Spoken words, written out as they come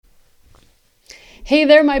Hey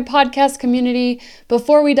there, my podcast community.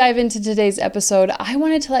 Before we dive into today's episode, I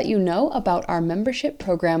wanted to let you know about our membership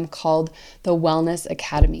program called the Wellness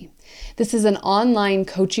Academy. This is an online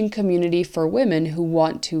coaching community for women who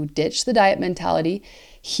want to ditch the diet mentality,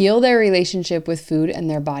 heal their relationship with food and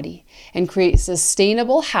their body, and create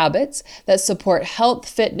sustainable habits that support health,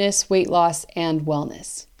 fitness, weight loss, and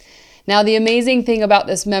wellness. Now, the amazing thing about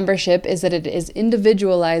this membership is that it is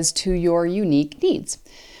individualized to your unique needs.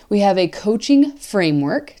 We have a coaching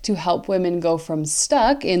framework to help women go from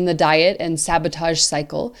stuck in the diet and sabotage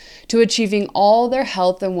cycle to achieving all their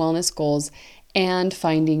health and wellness goals and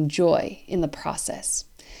finding joy in the process.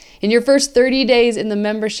 In your first 30 days in the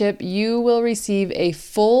membership, you will receive a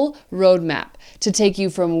full roadmap to take you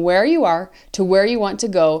from where you are to where you want to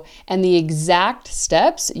go and the exact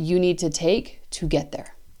steps you need to take to get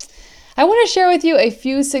there. I want to share with you a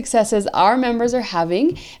few successes our members are having,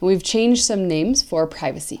 and we've changed some names for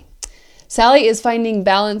privacy. Sally is finding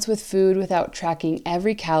balance with food without tracking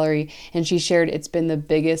every calorie, and she shared it's been the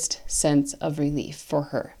biggest sense of relief for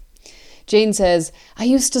her. Jane says, I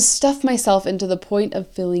used to stuff myself into the point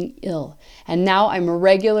of feeling ill, and now I'm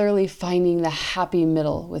regularly finding the happy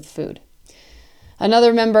middle with food.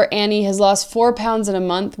 Another member, Annie, has lost 4 pounds in a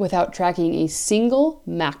month without tracking a single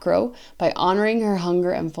macro by honoring her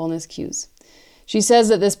hunger and fullness cues. She says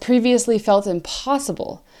that this previously felt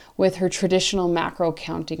impossible with her traditional macro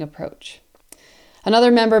counting approach.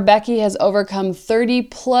 Another member, Becky, has overcome 30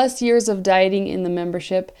 plus years of dieting in the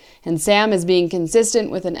membership, and Sam is being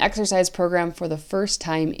consistent with an exercise program for the first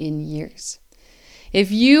time in years. If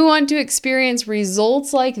you want to experience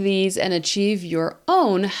results like these and achieve your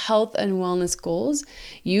own health and wellness goals,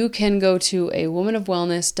 you can go to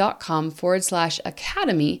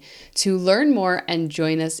awomanofwellness.com/academy to learn more and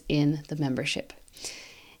join us in the membership.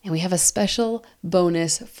 And we have a special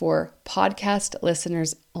bonus for podcast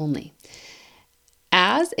listeners only.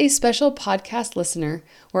 As a special podcast listener,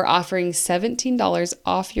 we're offering $17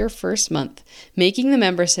 off your first month, making the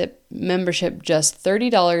membership just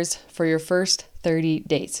 $30 for your first 30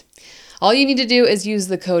 days. All you need to do is use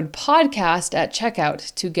the code PODCAST at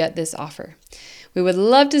checkout to get this offer. We would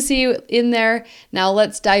love to see you in there. Now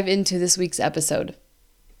let's dive into this week's episode.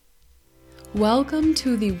 Welcome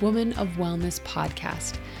to the Woman of Wellness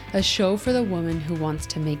podcast, a show for the woman who wants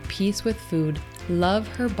to make peace with food, love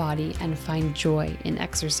her body, and find joy in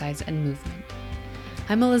exercise and movement.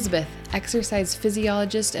 I'm Elizabeth, exercise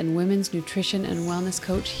physiologist and women's nutrition and wellness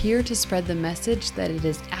coach, here to spread the message that it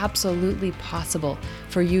is absolutely possible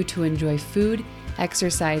for you to enjoy food,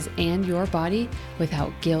 exercise, and your body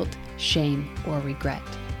without guilt, shame, or regret.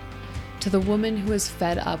 To the woman who is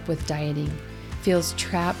fed up with dieting, feels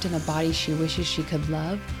trapped in a body she wishes she could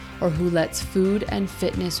love, or who lets food and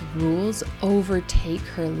fitness rules overtake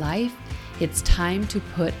her life, it's time to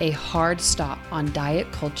put a hard stop on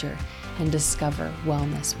diet culture and discover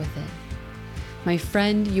wellness within. My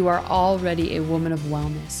friend, you are already a woman of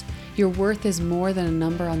wellness. Your worth is more than a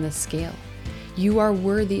number on the scale. You are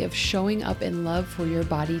worthy of showing up in love for your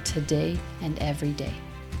body today and every day.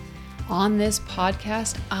 On this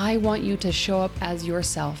podcast, I want you to show up as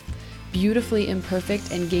yourself, beautifully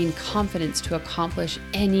imperfect, and gain confidence to accomplish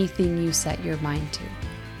anything you set your mind to.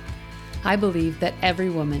 I believe that every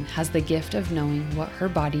woman has the gift of knowing what her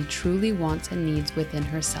body truly wants and needs within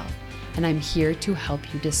herself, and I'm here to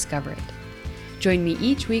help you discover it. Join me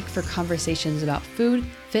each week for conversations about food,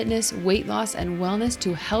 fitness, weight loss, and wellness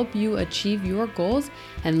to help you achieve your goals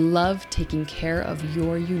and love taking care of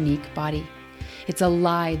your unique body. It's a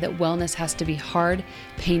lie that wellness has to be hard,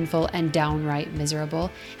 painful, and downright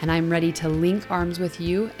miserable, and I'm ready to link arms with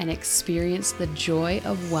you and experience the joy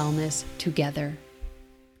of wellness together.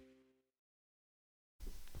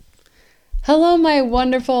 Hello, my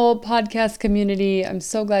wonderful podcast community. I'm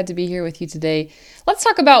so glad to be here with you today. Let's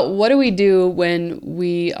talk about what do we do when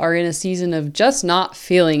we are in a season of just not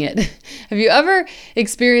feeling it. Have you ever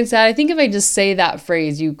experienced that? I think if I just say that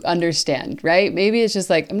phrase, you understand, right? Maybe it's just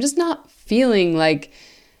like, I'm just not feeling like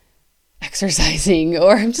exercising,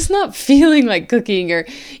 or I'm just not feeling like cooking, or,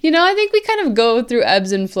 I think we kind of go through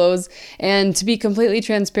ebbs and flows. And to be completely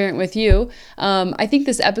transparent with you, I think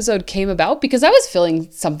this episode came about because I was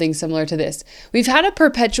feeling something similar to this. We've had a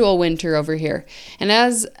perpetual winter over here. And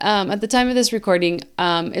as at the time of this recording,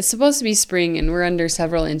 it's supposed to be spring and we're under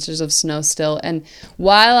several inches of snow still. And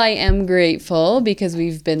while I am grateful because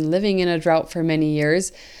we've been living in a drought for many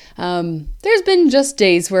years, there's been just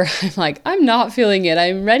days where I'm like, I'm not feeling it.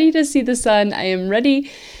 I'm ready to see the sun. I am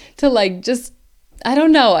ready to I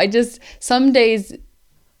don't know. Some days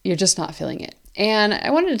you're just not feeling it. And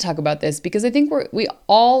I wanted to talk about this because I think we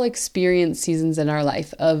all experience seasons in our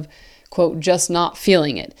life of, quote, just not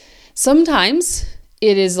feeling it. Sometimes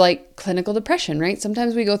it is like clinical depression, right?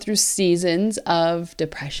 Sometimes we go through seasons of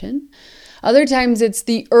depression. Other times it's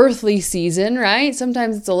the earthly season, right?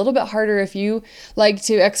 Sometimes it's a little bit harder if you like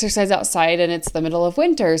to exercise outside and it's the middle of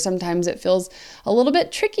winter. Sometimes it feels a little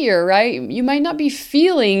bit trickier, right? You might not be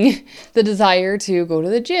feeling the desire to go to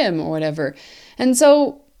the gym or whatever. And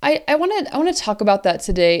so I want to talk about that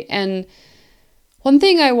today. And one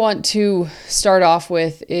thing I want to start off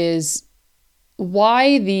with is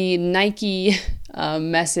why the Nike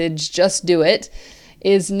message, just do it,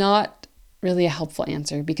 is not really a helpful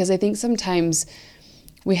answer, because I think sometimes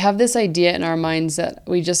we have this idea in our minds that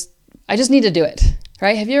I just need to do it,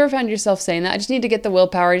 right? Have you ever found yourself saying that? I just need to get the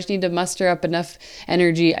willpower. I just need to muster up enough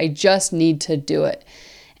energy. I just need to do it.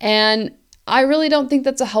 And I really don't think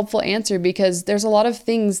that's a helpful answer, because there's a lot of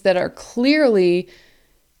things that are clearly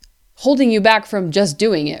holding you back from just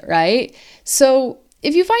doing it, right? So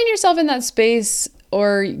if you find yourself in that space,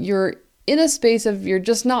 or you're in a space of you're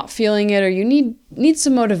just not feeling it, or you need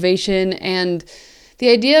some motivation, and the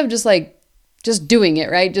idea of just doing it,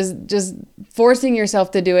 right? Just forcing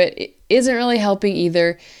yourself to do it isn't really helping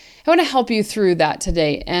either. I want to help you through that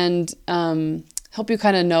today and help you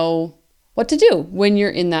kind of know what to do when you're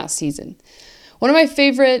in that season. One of my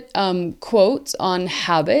favorite quotes on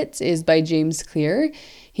habits is by James Clear.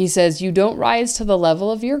 He says, "You don't rise to the level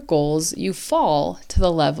of your goals, you fall to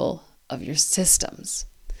the level of your systems."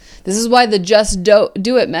 This is why the just do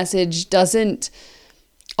it message doesn't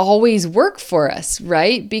always work for us,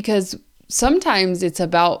 right? Because sometimes it's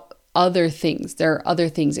about other things. There are other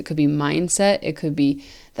things. It could be mindset. It could be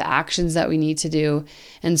the actions that we need to do.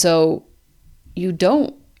 And so you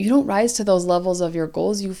don't rise to those levels of your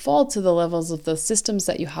goals. You fall to the levels of the systems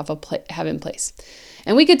that you have in place.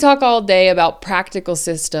 And we could talk all day about practical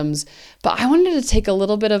systems, but I wanted to take a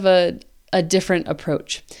little bit of a different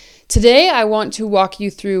approach. Today, I want to walk you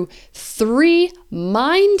through 3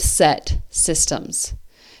 mindset systems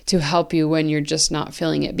to help you when you're just not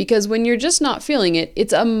feeling it. Because when you're just not feeling it,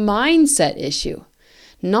 it's a mindset issue,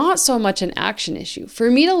 not so much an action issue. For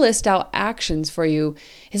me to list out actions for you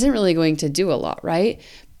isn't really going to do a lot, right?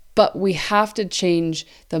 But we have to change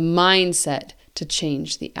the mindset to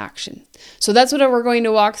change the action. So that's what we're going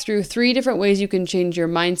to walk through, 3 different ways you can change your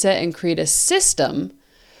mindset and create a system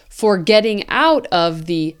for getting out of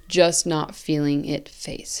the just not feeling it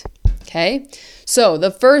phase. Okay? So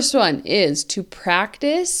the first one is to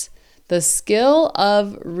practice the skill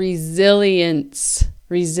of resilience.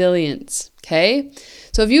 Resilience. Okay?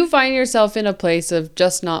 So if you find yourself in a place of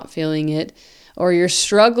just not feeling it, or you're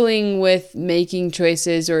struggling with making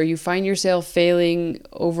choices, or you find yourself failing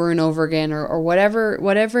over and over again, or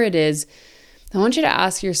whatever it is, I want you to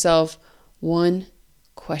ask yourself one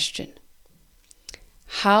question.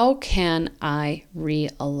 How can I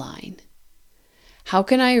realign? How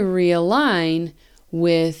can I realign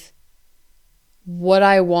with what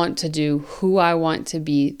I want to do, who I want to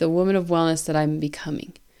be, the woman of wellness that I'm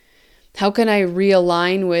becoming? How can I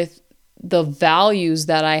realign with the values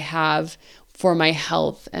that I have for my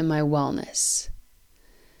health and my wellness?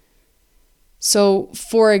 So,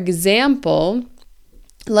 for example,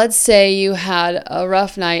 let's say you had a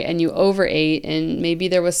rough night and you overate, and maybe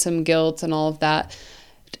there was some guilt and all of that.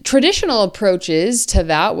 Traditional approaches to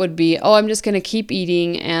that would be, I'm just going to keep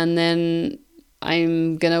eating, and then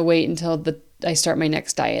I'm going to wait until I start my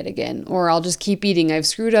next diet again. Or I'll just keep eating. I've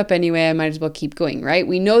screwed up anyway. I might as well keep going, right?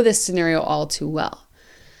 We know this scenario all too well.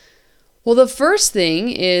 Well, the first thing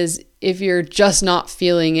is, if you're just not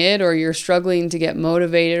feeling it, or you're struggling to get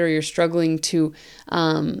motivated, or you're struggling to,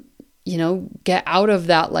 get out of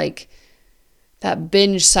that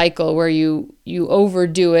binge cycle where you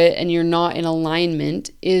overdo it and you're not in alignment,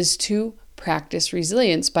 is to practice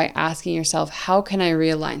resilience by asking yourself, how can I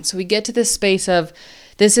realign? So we get to this space of,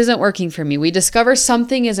 this isn't working for me. We discover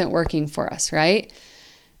something isn't working for us, right?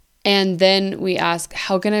 And then we ask,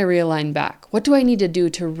 how can I realign back? What do I need to do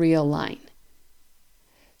to realign?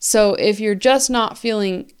 So if you're just not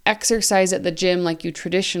feeling exercise at the gym like you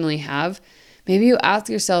traditionally have, maybe you ask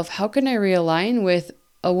yourself, how can I realign with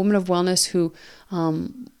a woman of wellness who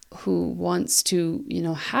wants to,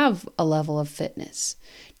 have a level of fitness?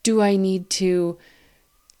 Do I need to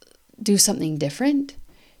do something different?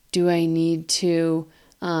 Do I need to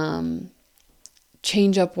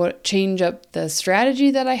change up the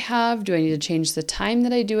strategy that I have? Do I need to change the time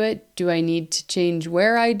that I do it? Do I need to change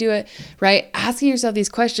where I do it? Right? Asking yourself these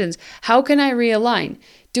questions. How can I realign?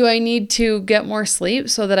 Do I need to get more sleep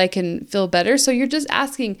so that I can feel better? So you're just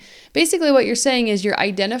asking, basically what you're saying is you're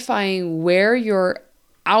identifying where you're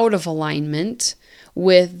out of alignment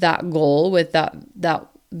with that goal, with that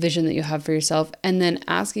vision that you have for yourself, and then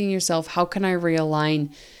asking yourself, how can I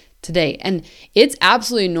realign today. And it's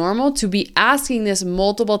absolutely normal to be asking this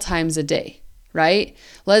multiple times a day, right?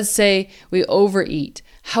 Let's say we overeat.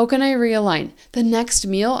 How can I realign? The next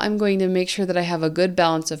meal, I'm going to make sure that I have a good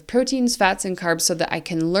balance of proteins, fats, and carbs so that I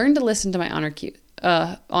can learn to listen to my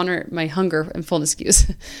honor my hunger and fullness cues.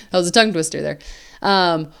 That was a tongue twister there.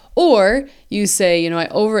 Or you say, I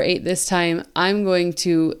overate this time.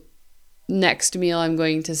 Next meal, I'm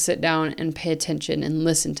going to sit down and pay attention and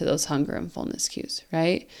listen to those hunger and fullness cues,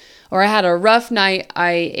 right? Or I had a rough night.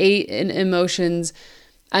 I ate in emotions.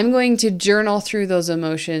 I'm going to journal through those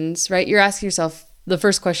emotions, right? You're asking yourself the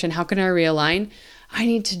first question, how can I realign? I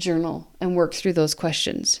need to journal and work through those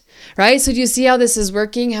questions, right? So do you see how this is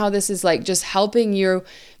working? How this is like just helping you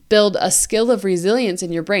build a skill of resilience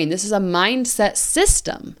in your brain. This is a mindset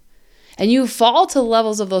system, and you fall to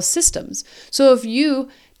levels of those systems. So if you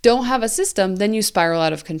don't have a system, then you spiral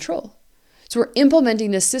out of control. So we're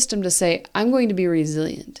implementing this system to say, I'm going to be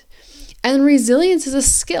resilient. And resilience is a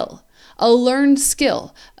skill, a learned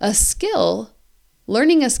skill.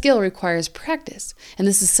 Learning a skill requires practice. And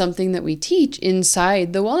this is something that we teach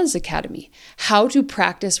inside the Wellness Academy, how to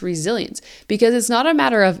practice resilience. Because it's not a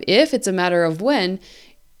matter of if, it's a matter of when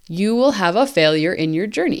you will have a failure in your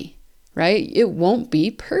journey, right? It won't be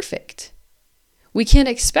perfect. We can't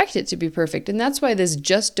expect it to be perfect. And that's why this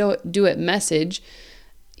just do it message,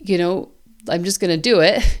 I'm just going to do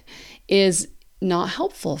it, is not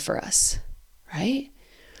helpful for us, right?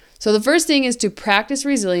 So the first thing is to practice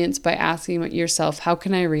resilience by asking yourself, how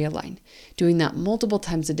can I realign? Doing that multiple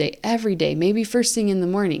times a day, every day, maybe first thing in the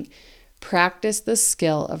morning. Practice the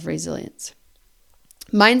skill of resilience.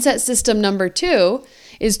 Mindset system number 2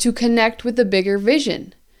 is to connect with the bigger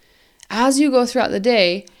vision. As you go throughout the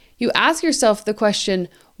day, you ask yourself the question,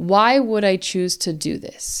 why would I choose to do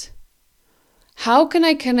this? How can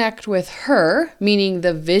I connect with her, meaning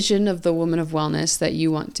the vision of the woman of wellness that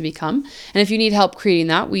you want to become? And if you need help creating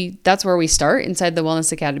that, that's where we start inside the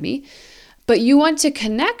Wellness Academy. But you want to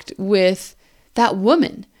connect with that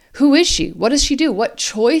woman. Who is she? What does she do? What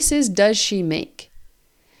choices does she make?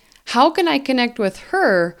 How can I connect with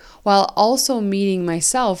her while also meeting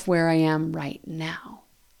myself where I am right now?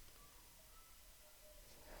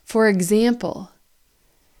 For example,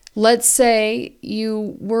 let's say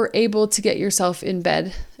you were able to get yourself in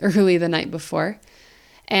bed early the night before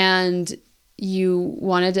and you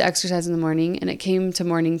wanted to exercise in the morning and it came to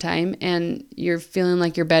morning time and you're feeling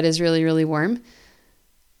like your bed is really, really warm.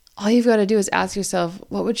 All you've got to do is ask yourself,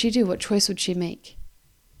 what would she do? What choice would she make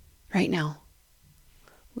right now?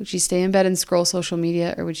 Would she stay in bed and scroll social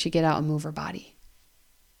media, or would she get out and move her body?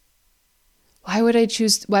 Why would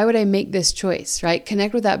I make this choice, right?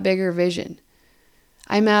 Connect with that bigger vision.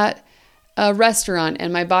 I'm at a restaurant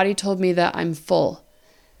and my body told me that I'm full.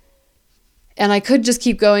 And I could just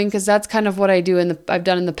keep going because that's kind of what I've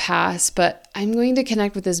done in the past, but I'm going to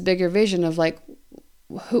connect with this bigger vision of like,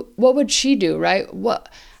 what would she do, right? What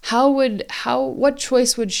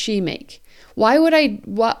choice would she make? Why would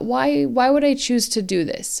I choose to do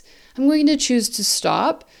this? I'm going to choose to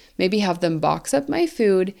stop, maybe have them box up my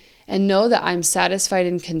food and know that I'm satisfied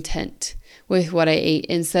and content with what I ate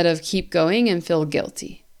instead of keep going and feel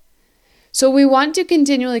guilty. So we want to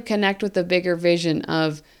continually connect with the bigger vision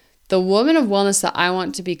of the woman of wellness that I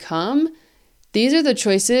want to become. These are the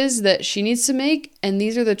choices that she needs to make, and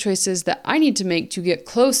these are the choices that I need to make to get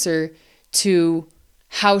closer to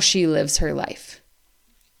how she lives her life.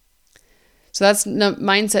 So that's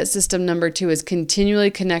mindset system number 2, is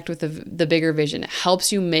continually connect with the bigger vision. It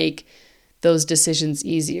helps you make those decisions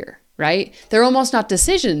easier, right? They're almost not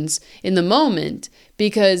decisions in the moment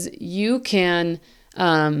because you can,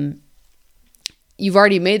 you've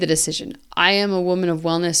already made the decision. I am a woman of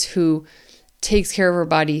wellness who takes care of her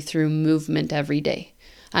body through movement every day.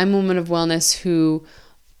 I'm a woman of wellness who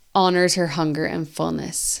honors her hunger and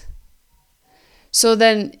fullness. So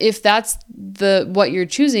then if that's what you're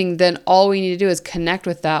choosing, then all we need to do is connect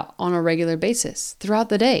with that on a regular basis throughout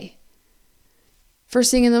the day.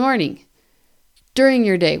 First thing in the morning, during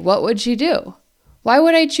your day, what would she do? Why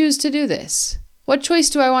would I choose to do this? What choice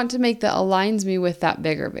do I want to make that aligns me with that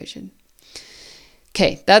bigger vision?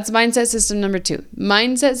 Okay, that's mindset system number 2.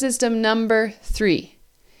 Mindset system number 3,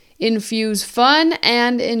 infuse fun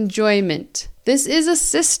and enjoyment. This is a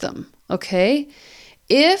system, okay?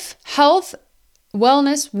 If health,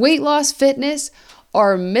 wellness, weight loss, fitness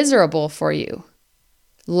are miserable for you,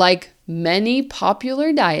 like many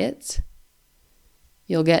popular diets,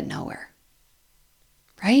 you'll get nowhere,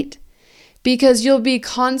 right? Because you'll be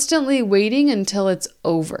constantly waiting until it's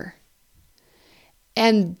over.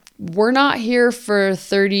 And we're not here for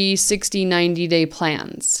 30, 60, 90-day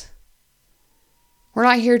plans. We're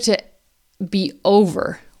not here to be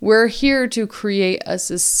over We're here to create a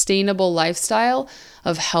sustainable lifestyle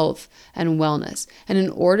of health and wellness. And in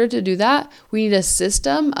order to do that, we need a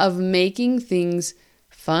system of making things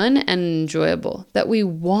fun and enjoyable that we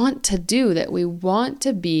want to do, that we want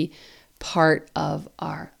to be part of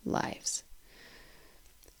our lives.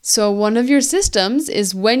 So one of your systems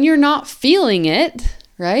is when you're not feeling it,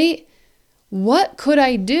 right? What could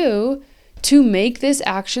I do to make this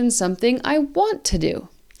action something I want to do?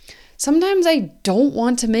 Sometimes I don't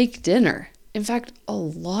want to make dinner. In fact, a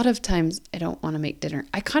lot of times I don't want to make dinner.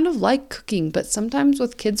 I kind of like cooking, but sometimes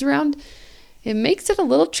with kids around, it makes it a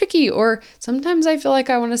little tricky. Or sometimes I feel like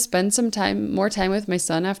I want to spend more time with my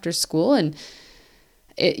son after school, and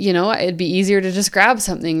it'd be easier to just grab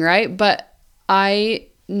something, right? But I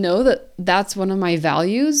know that that's one of my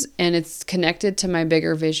values, and it's connected to my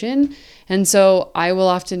bigger vision. And so I will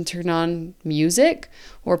often turn on music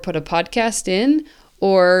or put a podcast in,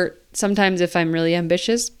 or sometimes if I'm really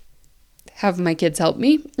ambitious, have my kids help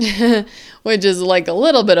me, which is like a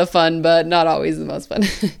little bit of fun, but not always the most fun.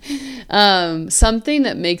 Something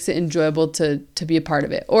that makes it enjoyable to be a part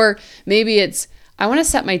of it. Or maybe it's, I want to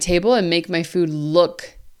set my table and make my food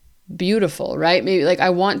look beautiful, right? Maybe like I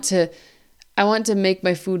want to make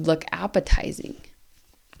my food look appetizing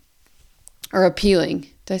or appealing.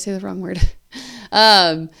 Did I say the wrong word?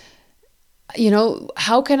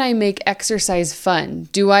 How can I make exercise fun?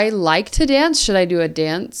 Do I like to dance? Should I do a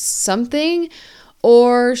dance something?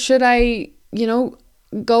 Or should I,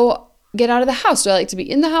 go get out of the house? Do I like to be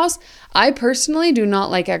in the house? I personally do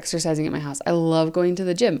not like exercising at my house. I love going to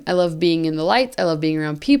the gym. I love being in the lights. I love being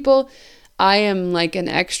around people. I am like an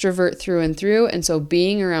extrovert through and through. And so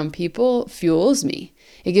being around people fuels me.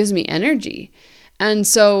 It gives me energy. And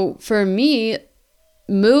so for me,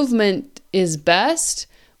 movement is best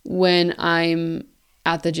when I'm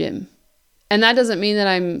at the gym. And that doesn't mean that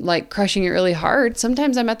I'm like crushing it really hard.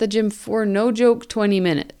 Sometimes I'm at the gym for, no joke, 20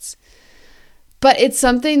 minutes. But it's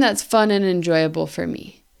something that's fun and enjoyable for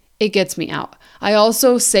me. It gets me out. I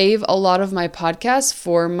also save a lot of my podcasts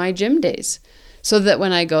for my gym days so that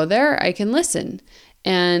when I go there, I can listen.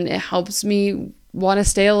 And it helps me want to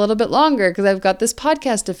stay a little bit longer because I've got this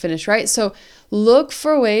podcast to finish, right? So look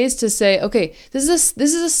for ways to say, okay, this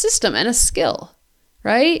is a system and a skill.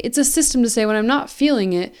 Right? It's a system to say when I'm not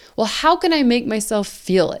feeling it, well, how can I make myself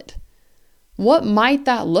feel it? What might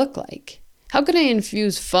that look like? How can I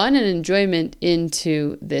infuse fun and enjoyment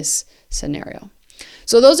into this scenario?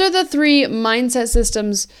 So those are the 3 mindset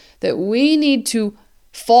systems that we need to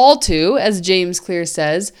fall to, as James Clear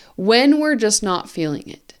says, when we're just not feeling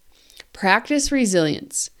it. Practice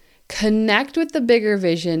resilience, connect with the bigger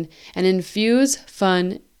vision, and infuse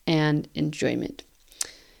fun and enjoyment.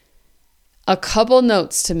 A couple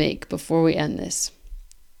notes to make before we end this.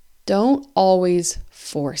 Don't always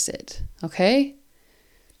force it, okay?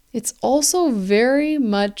 It's also very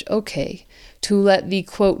much okay to let the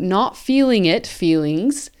quote, not feeling it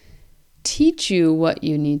feelings teach you what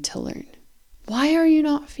you need to learn. Why are you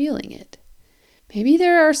not feeling it? Maybe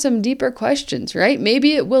there are some deeper questions, right?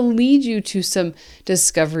 Maybe it will lead you to some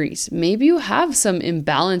discoveries. Maybe you have some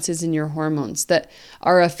imbalances in your hormones that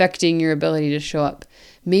are affecting your ability to show up.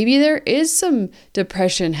 Maybe there is some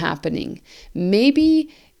depression happening.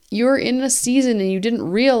 Maybe you're in a season and you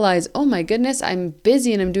didn't realize, oh my goodness, I'm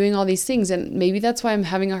busy and I'm doing all these things. And maybe that's why I'm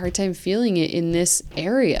having a hard time feeling it in this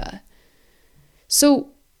area. So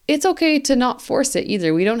it's okay to not force it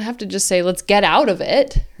either. We don't have to just say, let's get out of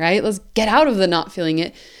it, right? Let's get out of the not feeling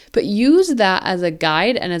it. But use that as a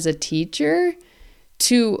guide and as a teacher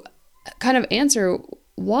to kind of answer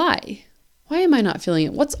why. Why am I not feeling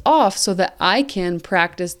it? What's off so that I can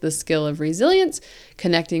practice the skill of resilience,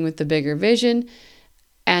 connecting with the bigger vision,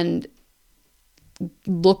 and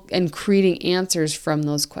look and creating answers from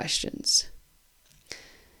those questions.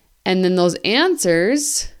 And then those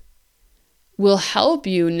answers will help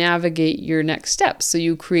you navigate your next steps. So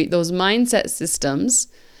you create those mindset systems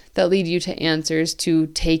that lead you to answers to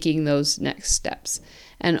taking those next steps.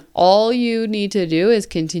 And all you need to do is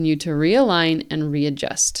continue to realign and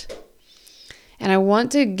readjust. And I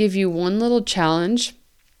want to give you one little challenge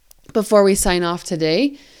before we sign off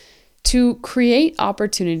today to create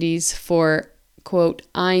opportunities for, quote,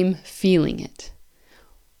 I'm feeling it.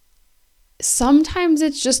 Sometimes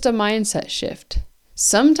it's just a mindset shift.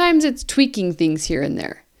 Sometimes it's tweaking things here and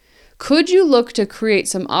there. Could you look to create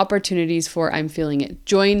some opportunities for I'm feeling it?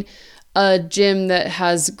 Join a gym that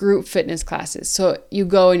has group fitness classes. So you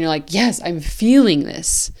go and you're like, yes, I'm feeling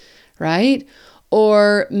this, right?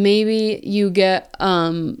 Or maybe you get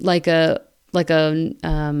like a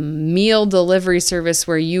meal delivery service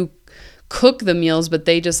where you cook the meals, but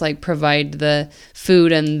they just like provide the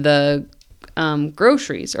food and the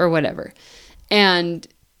groceries or whatever. And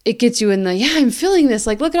it gets you in the, I'm feeling this.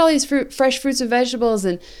 Like, look at all these fresh fruits and vegetables,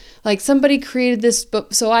 and like somebody created this,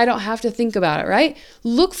 but so I don't have to think about it, right?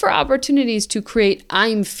 Look for opportunities to create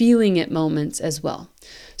I'm feeling it moments as well.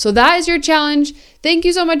 So that is your challenge. Thank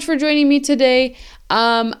you so much for joining me today.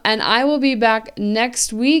 And I will be back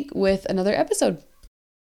next week with another episode.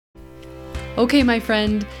 Okay, my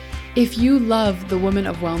friend, if you love the Woman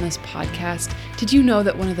of Wellness podcast, did you know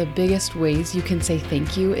that one of the biggest ways you can say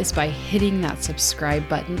thank you is by hitting that subscribe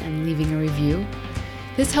button and leaving a review?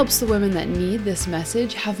 This helps the women that need this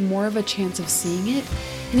message have more of a chance of seeing it.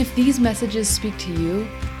 And if these messages speak to you,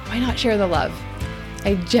 why not share the love?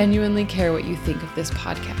 I genuinely care what you think of this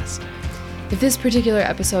podcast. If this particular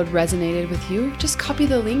episode resonated with you, just copy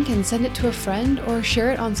the link and send it to a friend or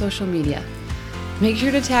share it on social media. Make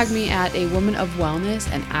sure to tag me at A Woman of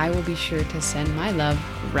Wellness, and I will be sure to send my love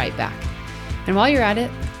right back. And while you're at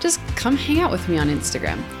it, just come hang out with me on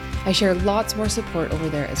Instagram. I share lots more support over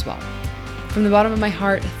there as well. From the bottom of my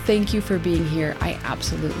heart, thank you for being here. I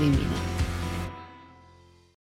absolutely mean it.